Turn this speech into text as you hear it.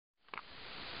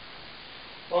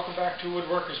Welcome back to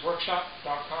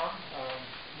woodworkersworkshop.com.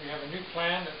 We have a new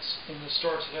plan that's in the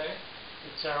store today.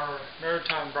 It's our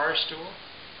Maritime Barstool.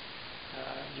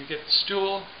 You get the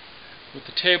stool with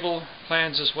the table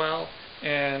plans as well,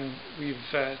 and we've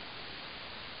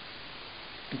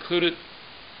included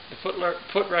the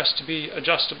footrest to be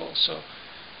adjustable, so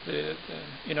the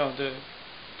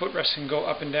footrest can go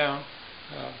up and down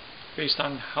based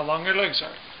on how long your legs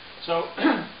are. So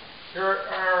here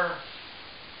are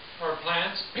our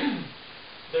plans.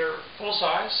 They're full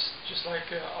size, just like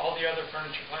all the other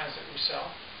furniture plans that we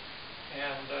sell,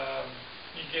 and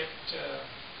you get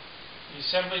the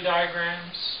assembly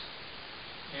diagrams,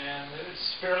 and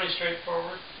it's fairly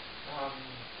straightforward.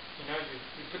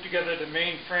 You put together the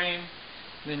main frame,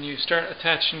 then you start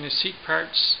attaching the seat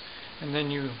parts, and then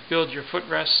you build your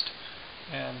footrest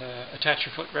and attach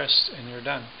your footrest, and you're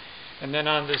done. And then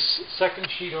on this second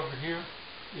sheet over here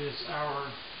is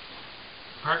our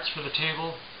parts for the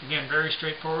table. Again, very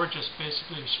straightforward, just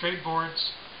basically straight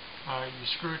boards. You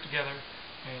screw it together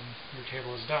and your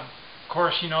table is done. Of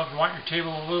course, if you want your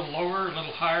table a little lower, a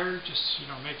little higher, just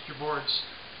make your boards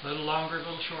a little longer, a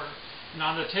little shorter. And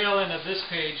on the tail end of this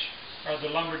page are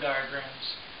the lumber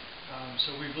diagrams.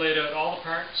 So we've laid out all the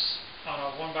parts on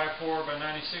a 1x4 by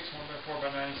 96, 1x4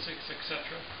 by 96, etc.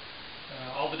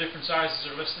 All the different sizes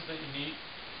are listed that you need,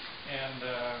 and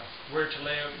where to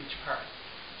lay out each part.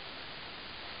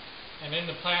 And in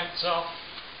the plan itself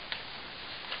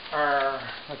are,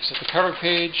 like I said, the cover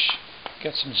page,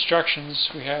 got some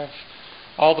instructions. We have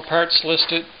all the parts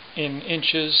listed in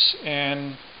inches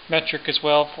and metric as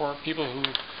well for people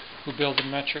who build in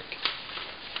metric.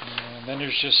 And then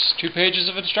there's just 2 pages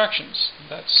of instructions.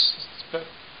 That's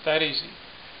that easy.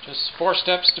 Just 4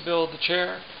 steps to build the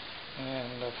chair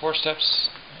and 4 steps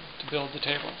to build the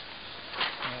table.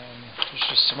 And there's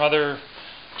just some other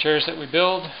chairs that we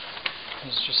build.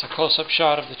 There's just a close-up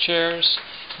shot of the chairs,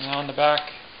 and on the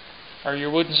back are your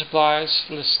wooden supplies.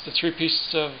 List the 3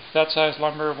 pieces of that size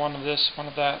lumber, 1 of this, 1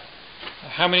 of that,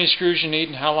 how many screws you need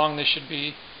and how long they should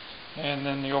be, and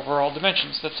then the overall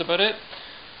dimensions. That's about it.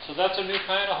 So that's our new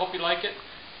plan. I hope you like it,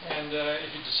 and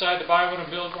if you decide to buy one and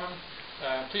build one,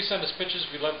 please send us pictures.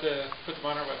 We'd love to put them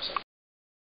on our website.